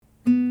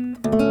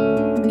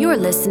are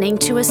listening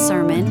to a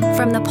sermon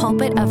from the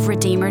pulpit of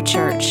Redeemer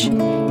Church,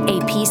 a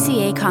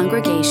PCA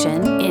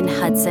congregation in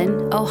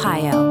Hudson,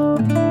 Ohio.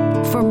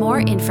 For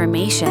more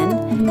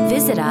information,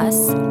 visit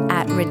us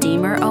at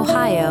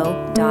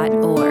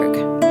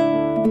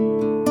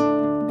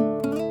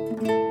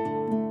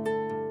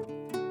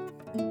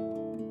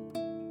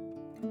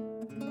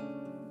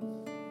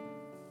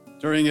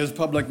During his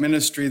public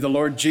ministry, the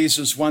Lord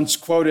Jesus once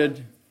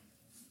quoted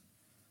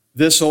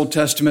this Old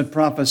Testament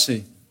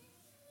prophecy.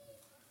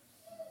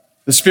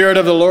 The Spirit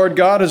of the Lord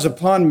God is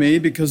upon me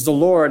because the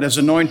Lord has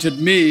anointed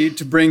me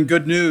to bring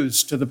good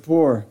news to the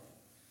poor,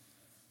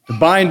 to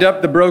bind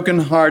up the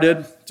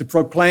brokenhearted, to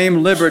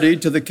proclaim liberty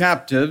to the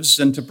captives,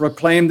 and to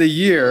proclaim the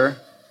year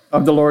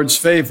of the Lord's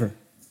favor.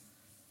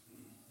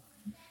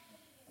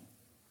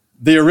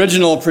 The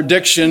original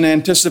prediction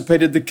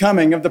anticipated the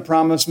coming of the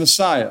promised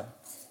Messiah.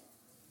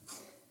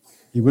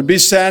 He would be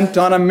sent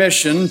on a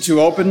mission to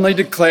openly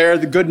declare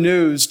the good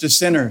news to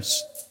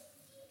sinners.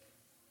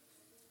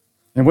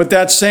 And with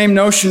that same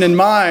notion in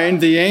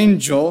mind, the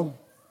angel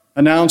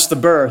announced the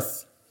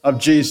birth of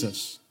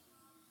Jesus.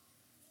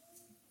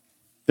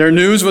 Their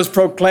news was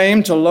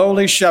proclaimed to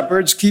lowly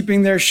shepherds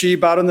keeping their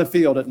sheep out in the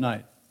field at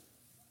night.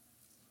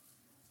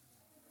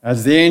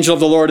 As the angel of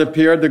the Lord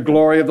appeared, the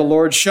glory of the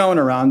Lord shone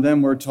around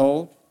them, we're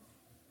told.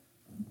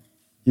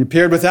 He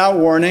appeared without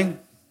warning,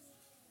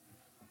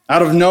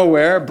 out of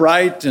nowhere,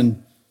 bright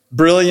and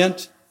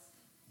brilliant.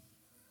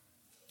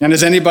 And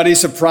is anybody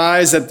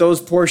surprised that those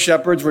poor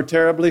shepherds were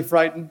terribly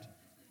frightened?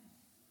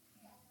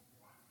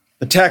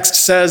 The text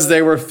says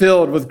they were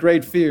filled with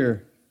great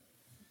fear.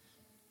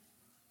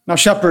 Now,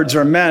 shepherds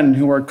are men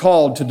who are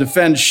called to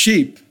defend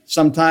sheep,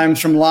 sometimes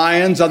from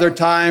lions, other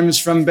times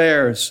from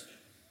bears.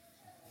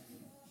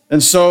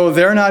 And so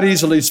they're not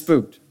easily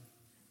spooked.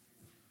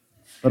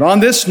 But on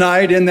this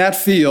night in that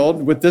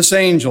field with this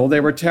angel, they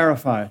were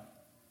terrified.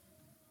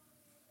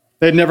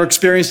 They'd never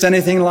experienced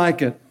anything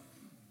like it.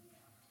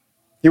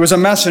 He was a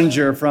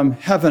messenger from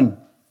heaven.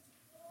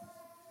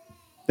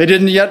 They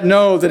didn't yet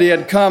know that he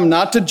had come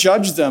not to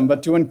judge them,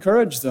 but to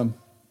encourage them.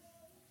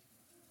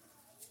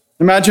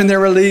 Imagine their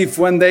relief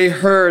when they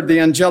heard the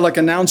angelic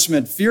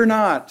announcement, "Fear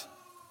not,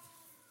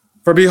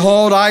 for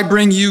behold, I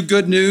bring you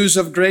good news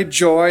of great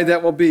joy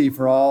that will be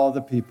for all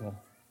the people."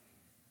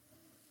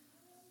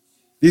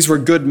 These were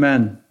good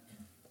men,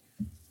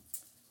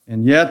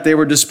 and yet they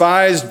were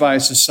despised by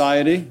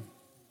society,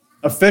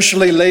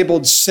 officially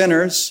labeled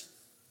sinners.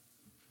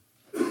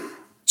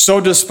 So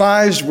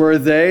despised were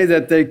they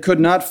that they could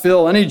not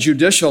fill any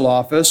judicial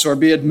office or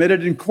be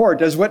admitted in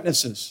court as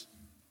witnesses.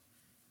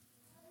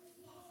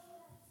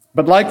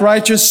 But like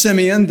righteous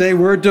Simeon, they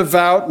were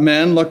devout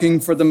men looking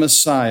for the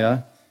Messiah.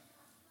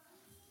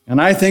 And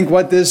I think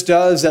what this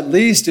does at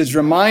least is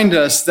remind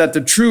us that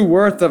the true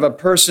worth of a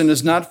person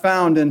is not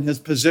found in his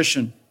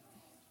position,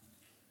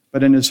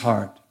 but in his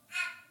heart.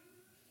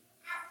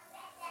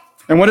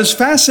 And what is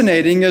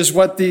fascinating is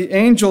what the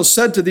angel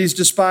said to these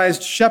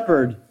despised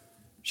shepherds.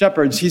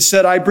 He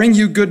said, "I bring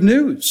you good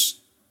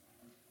news."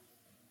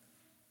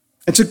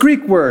 It's a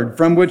Greek word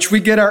from which we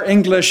get our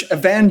English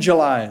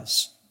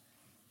evangelize.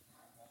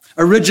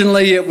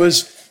 Originally, it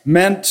was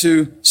meant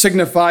to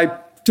signify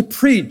to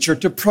preach or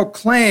to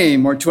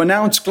proclaim or to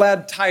announce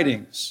glad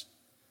tidings.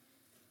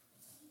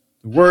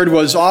 The word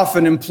was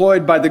often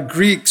employed by the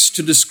Greeks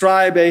to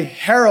describe a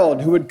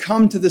herald who would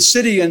come to the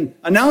city and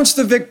announce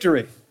the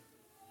victory.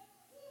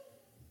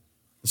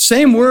 The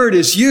same word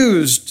is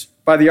used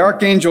by the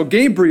archangel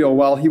Gabriel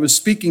while he was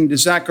speaking to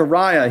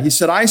Zechariah. He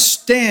said, "I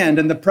stand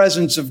in the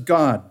presence of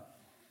God,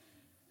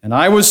 and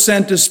I was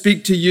sent to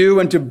speak to you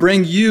and to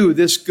bring you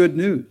this good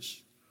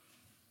news."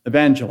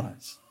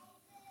 Evangelize.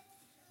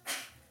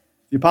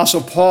 The Apostle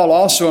Paul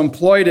also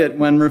employed it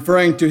when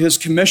referring to his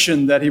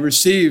commission that he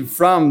received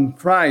from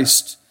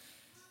Christ.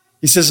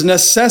 He says,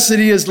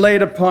 "Necessity is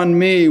laid upon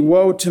me.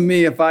 Woe to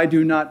me if I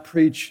do not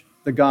preach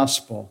the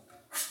gospel."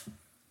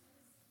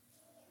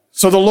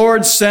 So the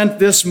Lord sent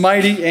this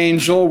mighty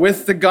angel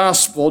with the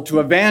gospel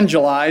to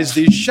evangelize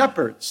these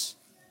shepherds.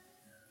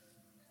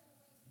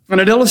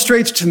 And it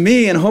illustrates to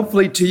me, and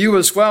hopefully to you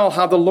as well,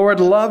 how the Lord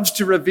loves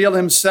to reveal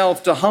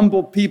himself to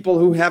humble people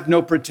who have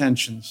no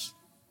pretensions.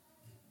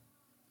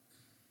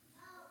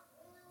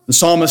 The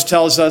psalmist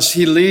tells us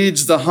he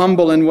leads the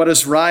humble in what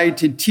is right.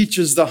 He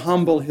teaches the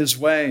humble his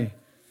way.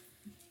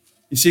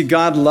 You see,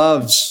 God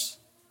loves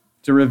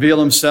to reveal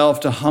himself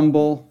to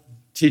humble,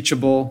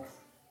 teachable,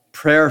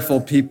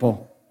 prayerful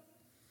people.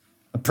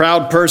 A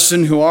proud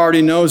person who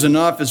already knows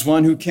enough is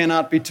one who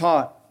cannot be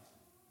taught.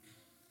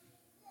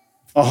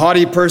 A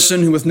haughty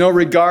person who with no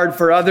regard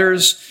for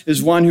others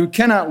is one who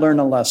cannot learn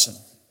a lesson.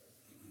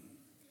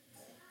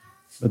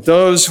 But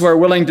those who are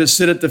willing to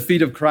sit at the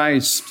feet of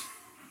Christ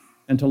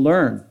and to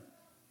learn,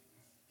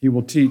 he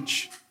will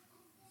teach.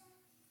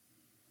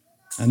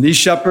 And these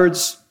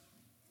shepherds,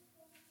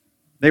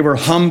 they were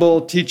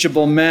humble,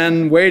 teachable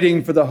men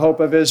waiting for the hope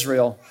of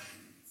Israel.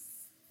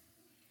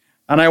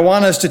 And I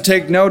want us to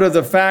take note of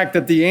the fact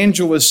that the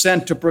angel was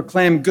sent to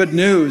proclaim good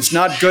news,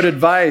 not good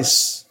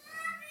advice.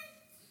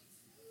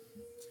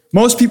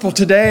 Most people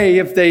today,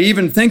 if they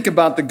even think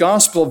about the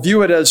gospel,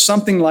 view it as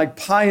something like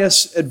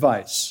pious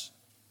advice.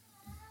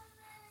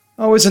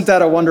 Oh, isn't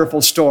that a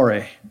wonderful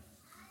story?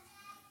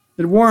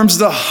 It warms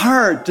the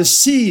heart to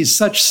see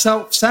such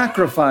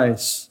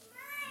self-sacrifice.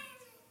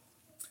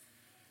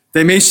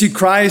 They may see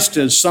Christ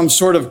as some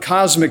sort of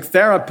cosmic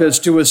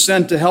therapist who was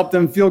sent to help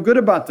them feel good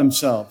about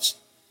themselves.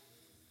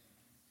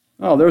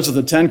 Oh, those are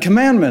the 10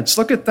 Commandments.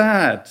 Look at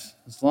that.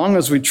 As long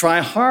as we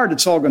try hard,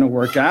 it's all going to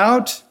work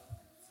out.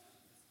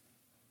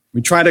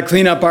 We try to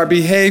clean up our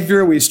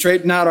behavior, we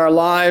straighten out our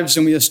lives,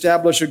 and we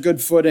establish a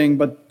good footing.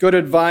 But good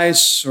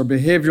advice or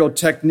behavioral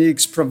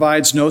techniques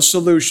provides no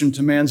solution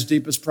to man's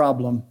deepest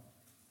problem,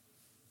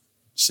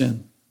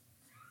 sin.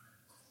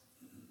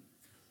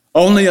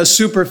 Only a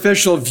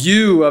superficial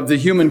view of the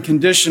human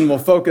condition will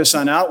focus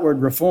on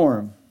outward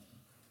reform.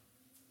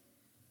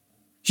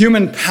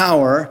 Human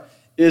power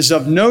is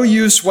of no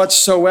use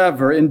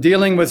whatsoever in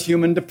dealing with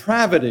human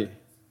depravity.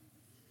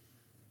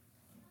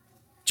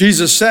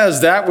 Jesus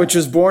says that which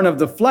is born of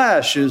the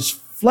flesh is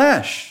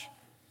flesh.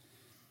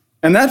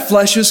 And that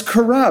flesh is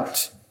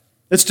corrupt.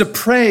 It's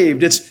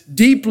depraved. It's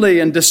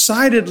deeply and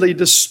decidedly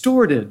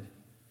distorted.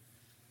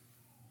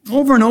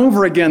 Over and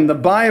over again, the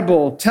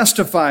Bible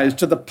testifies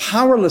to the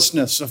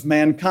powerlessness of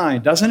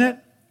mankind, doesn't it?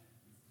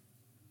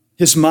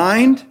 His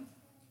mind,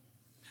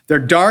 they're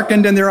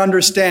darkened in their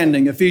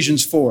understanding,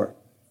 Ephesians 4.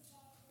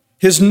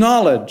 His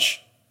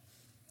knowledge,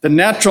 the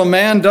natural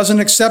man doesn't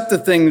accept the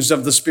things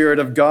of the Spirit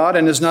of God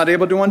and is not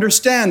able to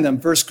understand them,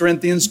 1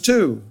 Corinthians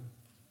 2.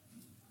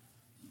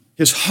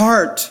 His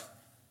heart,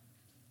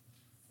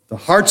 the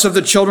hearts of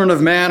the children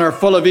of man are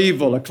full of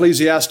evil,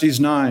 Ecclesiastes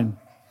 9.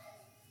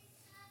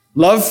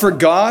 Love for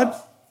God,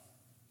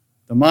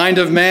 the mind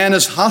of man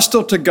is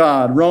hostile to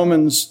God,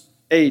 Romans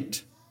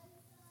 8.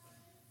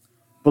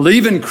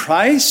 Believe in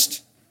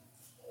Christ?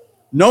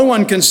 No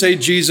one can say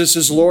Jesus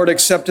is Lord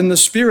except in the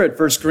Spirit,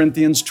 1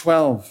 Corinthians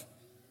 12.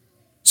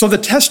 So the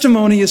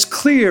testimony is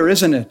clear,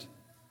 isn't it?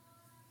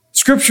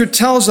 Scripture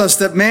tells us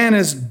that man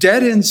is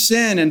dead in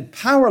sin and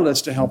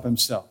powerless to help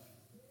himself.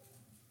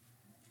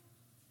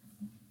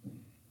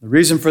 The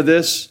reason for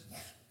this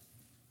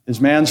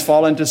is man's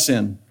fall into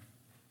sin.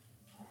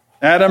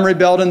 Adam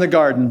rebelled in the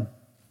garden.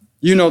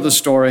 You know the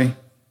story.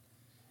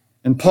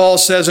 And Paul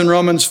says in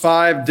Romans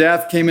 5,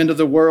 death came into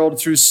the world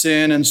through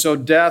sin, and so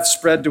death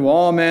spread to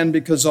all men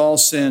because all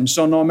sinned.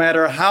 So no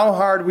matter how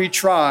hard we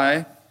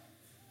try,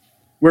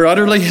 we're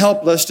utterly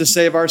helpless to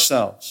save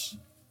ourselves.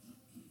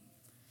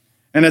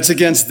 And it's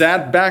against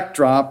that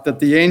backdrop that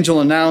the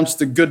angel announced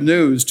the good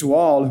news to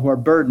all who are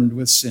burdened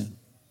with sin.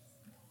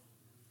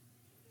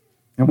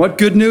 And what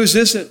good news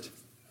is it?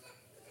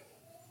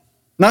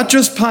 Not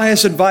just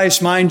pious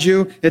advice, mind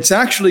you, it's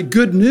actually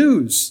good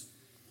news.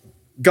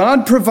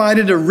 God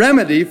provided a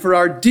remedy for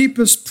our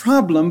deepest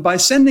problem by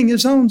sending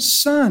his own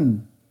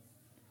Son.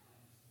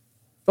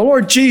 The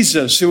Lord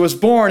Jesus, who was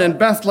born in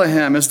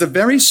Bethlehem, is the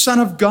very Son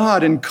of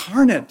God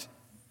incarnate.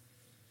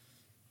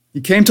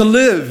 He came to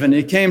live and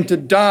he came to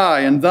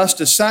die and thus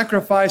to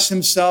sacrifice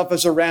himself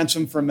as a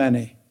ransom for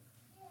many.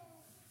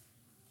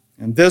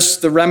 And this,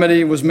 the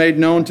remedy, was made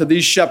known to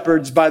these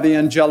shepherds by the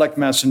angelic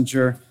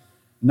messenger.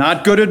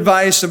 Not good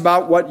advice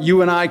about what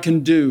you and I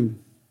can do,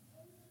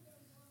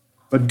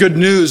 but good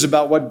news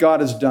about what God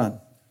has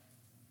done.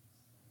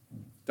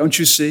 Don't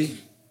you see?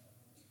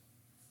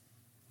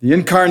 The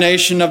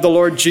incarnation of the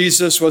Lord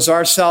Jesus was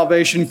our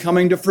salvation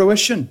coming to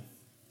fruition.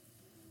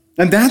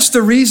 And that's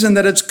the reason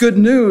that it's good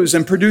news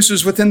and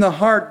produces within the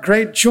heart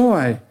great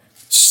joy.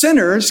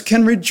 Sinners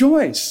can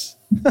rejoice.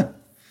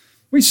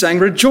 We sang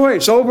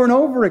rejoice over and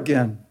over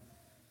again.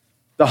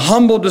 The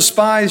humble,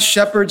 despised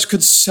shepherds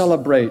could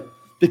celebrate,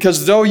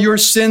 because though your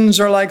sins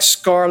are like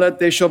scarlet,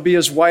 they shall be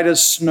as white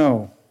as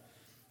snow.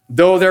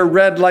 Though they're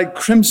red like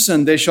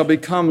crimson, they shall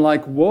become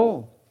like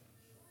wool.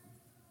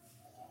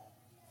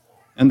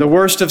 And the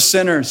worst of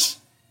sinners,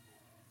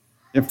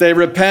 if they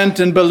repent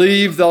and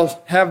believe,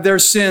 they'll have their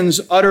sins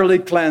utterly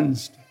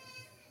cleansed,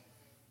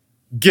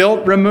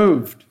 guilt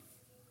removed,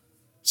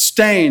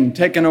 stain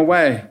taken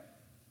away,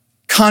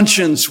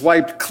 conscience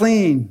wiped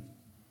clean.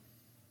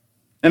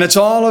 And it's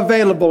all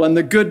available in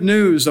the good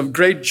news of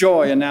great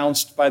joy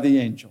announced by the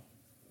angel.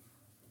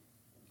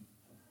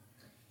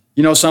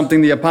 You know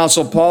something, the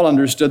Apostle Paul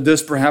understood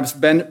this perhaps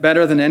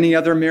better than any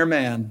other mere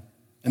man.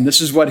 And this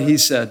is what he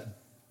said.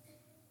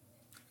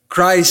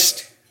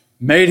 Christ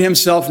made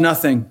himself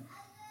nothing,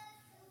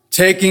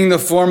 taking the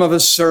form of a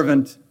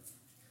servant,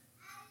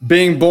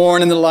 being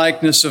born in the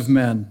likeness of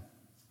men.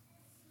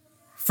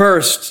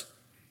 First,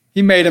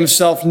 he made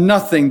himself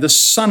nothing. The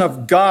Son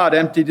of God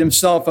emptied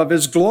himself of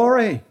his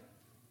glory.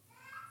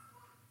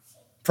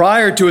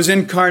 Prior to his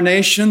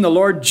incarnation, the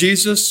Lord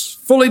Jesus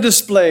fully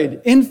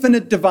displayed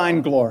infinite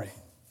divine glory.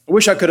 I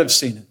wish I could have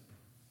seen it.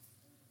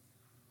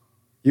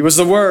 He was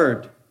the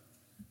Word,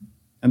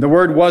 and the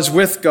Word was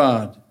with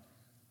God,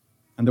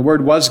 and the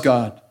Word was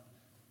God.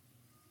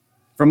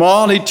 From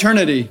all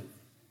eternity,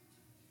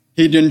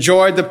 he'd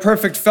enjoyed the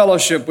perfect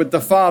fellowship with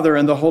the Father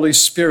and the Holy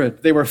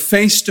Spirit. They were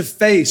face to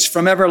face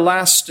from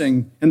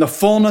everlasting in the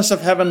fullness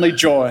of heavenly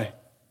joy.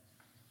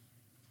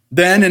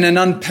 Then, in an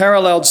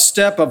unparalleled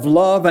step of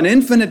love and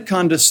infinite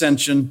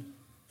condescension,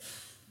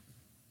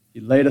 he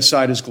laid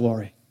aside his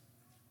glory.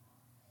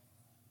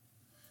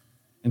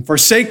 And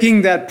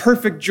forsaking that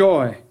perfect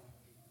joy,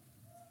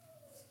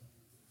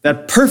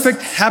 that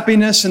perfect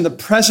happiness in the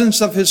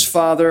presence of his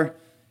Father,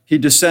 he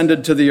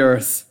descended to the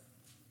earth.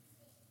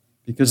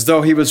 Because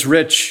though he was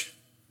rich,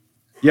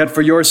 yet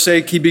for your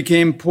sake he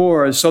became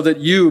poor, so that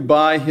you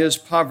by his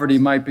poverty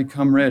might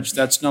become rich.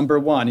 That's number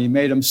one. He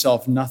made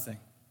himself nothing.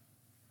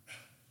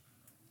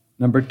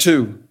 Number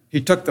two, he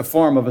took the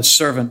form of a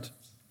servant.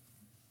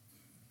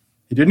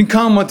 He didn't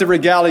come with the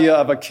regalia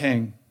of a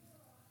king.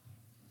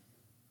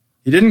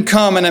 He didn't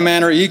come in a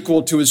manner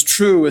equal to his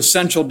true,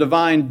 essential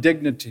divine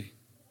dignity.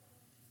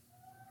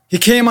 He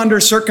came under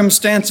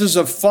circumstances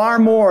of far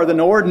more than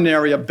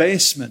ordinary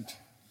abasement.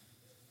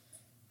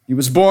 He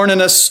was born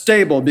in a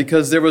stable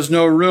because there was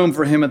no room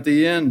for him at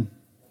the inn.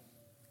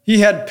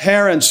 He had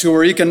parents who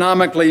were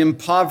economically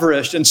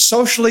impoverished and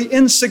socially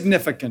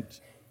insignificant.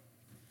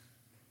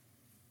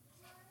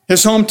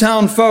 His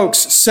hometown folks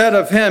said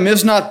of him,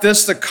 "Is not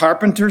this the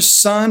carpenter's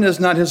son? Is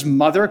not his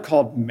mother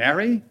called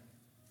Mary?"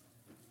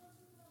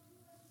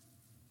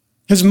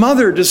 His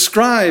mother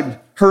described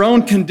her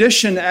own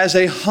condition as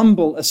a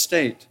humble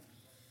estate.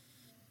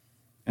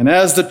 And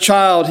as a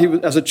child,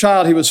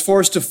 he was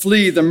forced to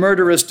flee the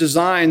murderous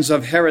designs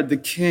of Herod the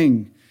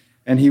king.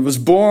 And he was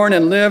born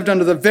and lived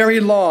under the very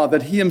law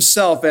that he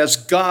himself, as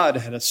God,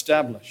 had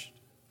established.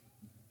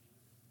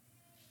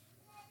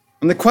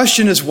 And the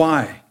question is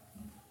why?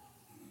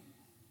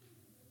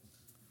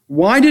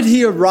 Why did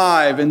he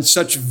arrive in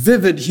such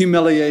vivid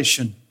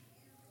humiliation?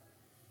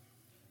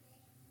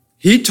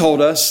 He told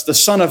us the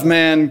Son of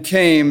Man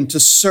came to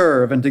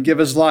serve and to give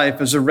his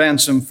life as a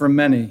ransom for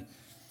many.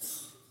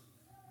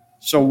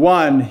 So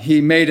one,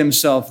 he made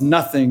himself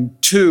nothing.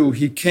 Two,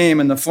 he came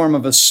in the form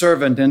of a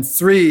servant. And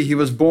three, he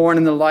was born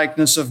in the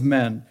likeness of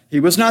men. He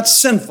was not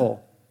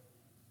sinful,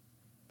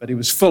 but he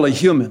was fully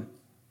human.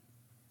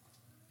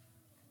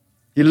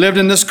 He lived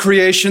in this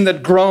creation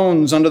that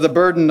groans under the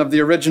burden of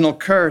the original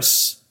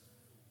curse.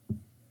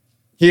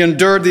 He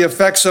endured the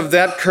effects of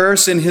that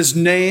curse in his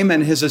name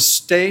and his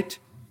estate,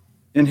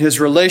 in his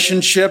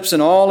relationships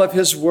and all of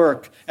his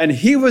work. And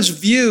he was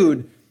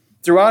viewed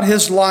throughout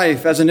his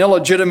life as an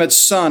illegitimate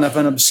son of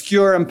an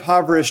obscure,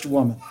 impoverished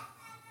woman.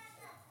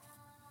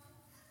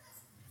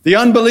 The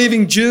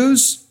unbelieving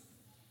Jews,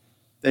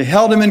 they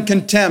held him in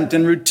contempt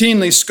and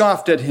routinely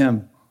scoffed at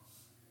him.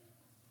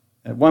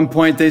 At one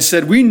point they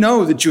said, "We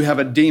know that you have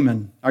a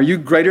demon. Are you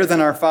greater than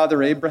our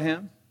father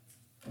Abraham?"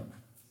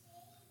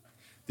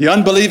 The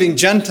unbelieving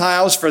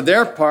Gentiles, for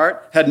their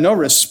part, had no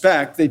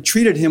respect. They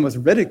treated him with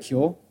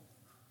ridicule.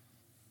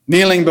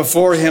 Kneeling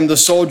before him, the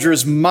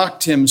soldiers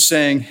mocked him,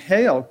 saying,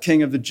 "Hail,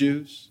 King of the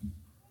Jews."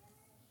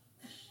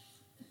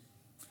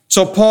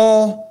 So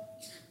Paul,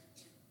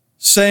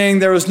 saying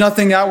there was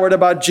nothing outward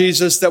about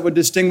Jesus that would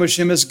distinguish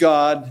him as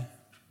God,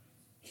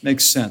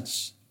 makes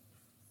sense.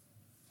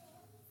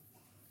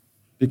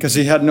 Because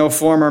he had no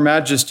form or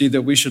majesty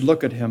that we should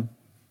look at him,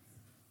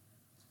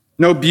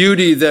 no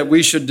beauty that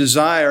we should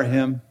desire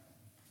him.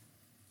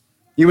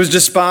 He was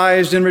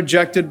despised and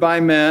rejected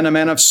by men, a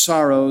man of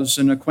sorrows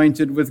and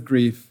acquainted with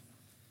grief.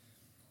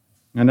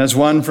 And as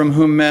one from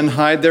whom men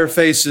hide their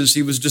faces,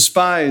 he was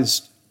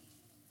despised,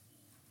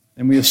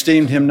 and we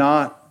esteemed him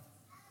not.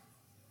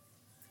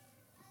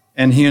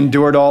 And he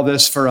endured all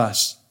this for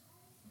us.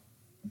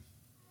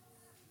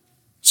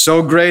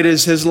 So great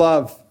is his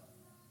love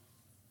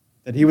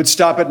that he would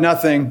stop at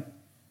nothing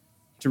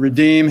to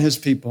redeem his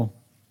people.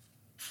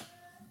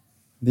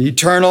 The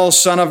eternal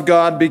Son of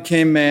God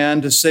became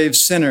man to save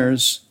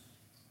sinners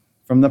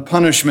from the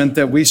punishment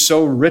that we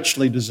so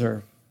richly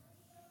deserve.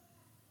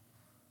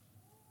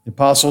 The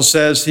apostle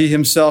says he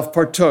himself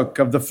partook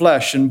of the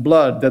flesh and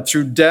blood, that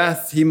through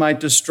death he might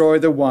destroy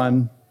the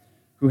one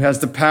who has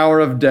the power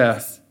of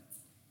death,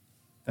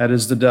 that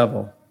is the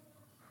devil.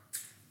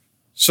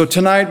 So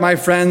tonight, my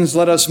friends,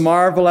 let us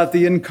marvel at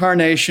the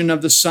incarnation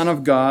of the Son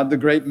of God, the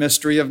great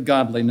mystery of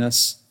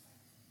godliness.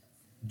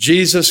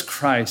 Jesus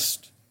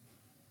Christ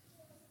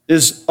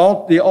is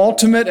the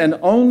ultimate and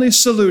only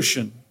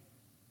solution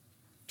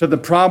to the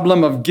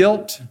problem of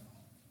guilt,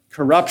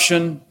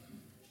 corruption,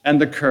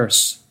 and the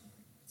curse.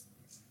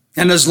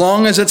 And as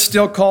long as it's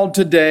still called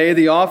today,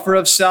 the offer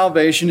of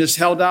salvation is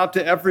held out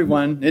to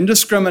everyone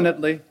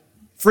indiscriminately,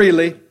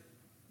 freely.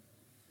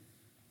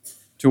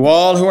 To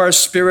all who are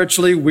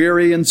spiritually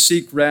weary and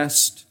seek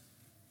rest,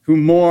 who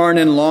mourn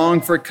and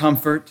long for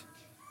comfort,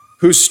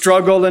 who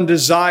struggle and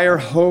desire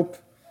hope,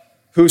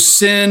 who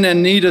sin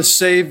and need a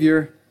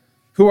Savior,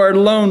 who are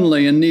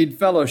lonely and need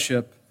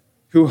fellowship,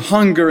 who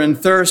hunger and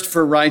thirst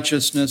for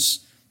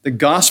righteousness, the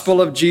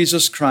gospel of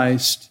Jesus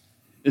Christ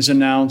is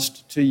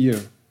announced to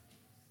you.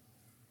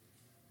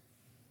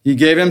 He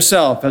gave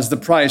himself as the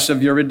price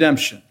of your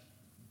redemption,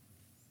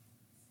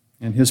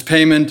 and his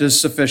payment is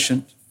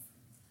sufficient.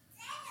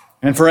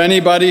 And for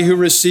anybody who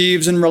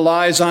receives and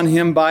relies on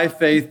him by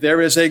faith,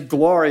 there is a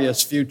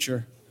glorious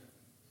future.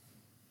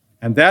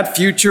 And that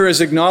future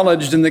is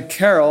acknowledged in the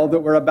carol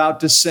that we're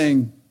about to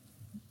sing.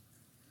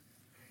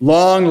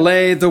 Long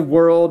lay the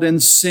world in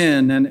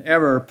sin and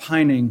error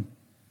pining,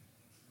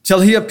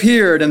 till he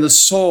appeared and the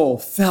soul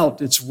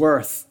felt its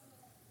worth.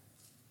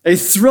 A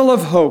thrill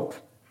of hope,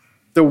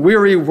 the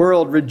weary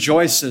world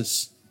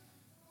rejoices,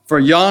 for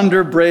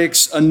yonder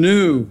breaks a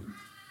new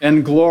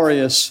and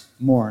glorious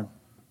morn.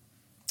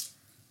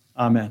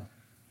 Amen.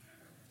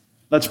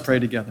 Let's pray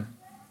together.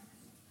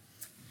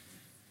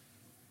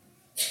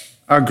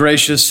 Our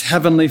gracious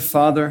Heavenly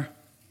Father,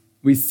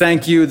 we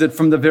thank you that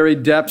from the very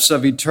depths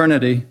of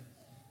eternity,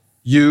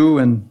 you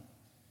and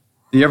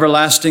the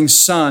everlasting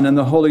Son and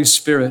the Holy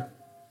Spirit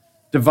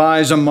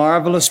devise a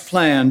marvelous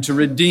plan to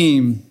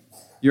redeem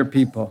your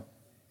people.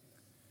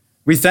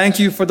 We thank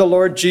you for the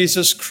Lord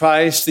Jesus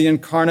Christ, the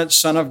incarnate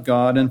Son of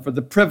God, and for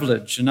the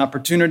privilege and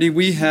opportunity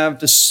we have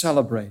to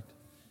celebrate.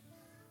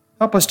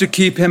 Help us to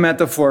keep him at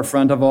the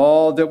forefront of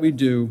all that we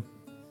do.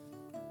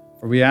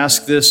 For we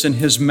ask this in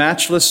his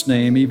matchless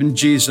name, even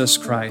Jesus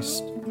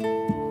Christ.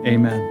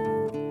 Amen.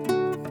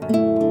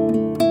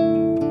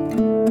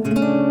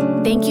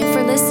 Thank you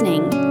for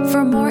listening.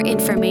 For more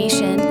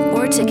information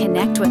or to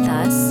connect with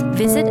us,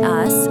 visit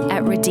us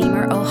at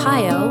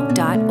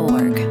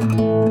redeemerohio.org.